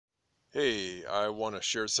Hey, I want to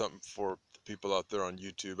share something for the people out there on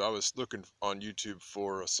YouTube. I was looking on YouTube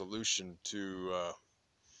for a solution to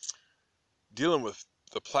dealing with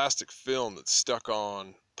the plastic film that's stuck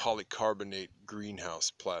on polycarbonate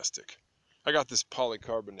greenhouse plastic. I got this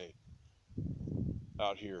polycarbonate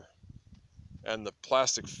out here, and the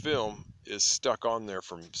plastic film is stuck on there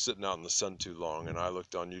from sitting out in the sun too long. And I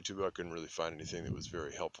looked on YouTube, I couldn't really find anything that was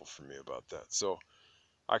very helpful for me about that. So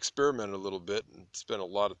I experimented a little bit and spent a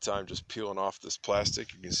lot of time just peeling off this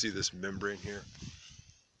plastic. You can see this membrane here.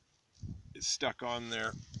 It's stuck on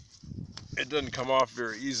there. It doesn't come off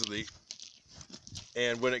very easily,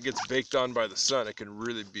 and when it gets baked on by the sun, it can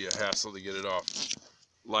really be a hassle to get it off,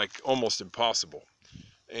 like almost impossible.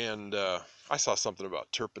 And I saw something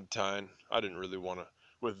about turpentine. I didn't really want to,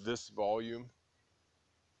 with this volume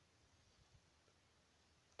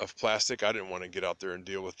of plastic, I didn't want to get out there and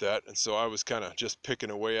deal with that. And so I was kind of just picking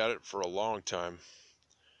away at it for a long time.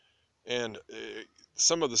 And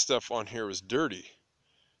some of the stuff on here was dirty,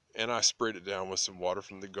 and I sprayed it down with some water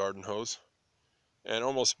from the garden hose. And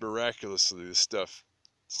almost miraculously, this stuff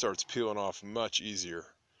starts peeling off much easier.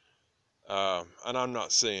 And I'm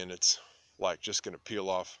not saying it's like just going to peel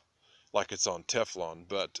off like it's on Teflon,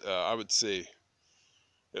 but I would say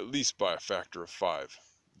at least by a factor of 5,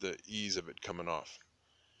 the ease of it coming off.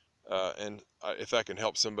 And if that can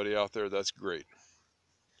help somebody out there, that's great.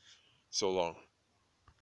 So long.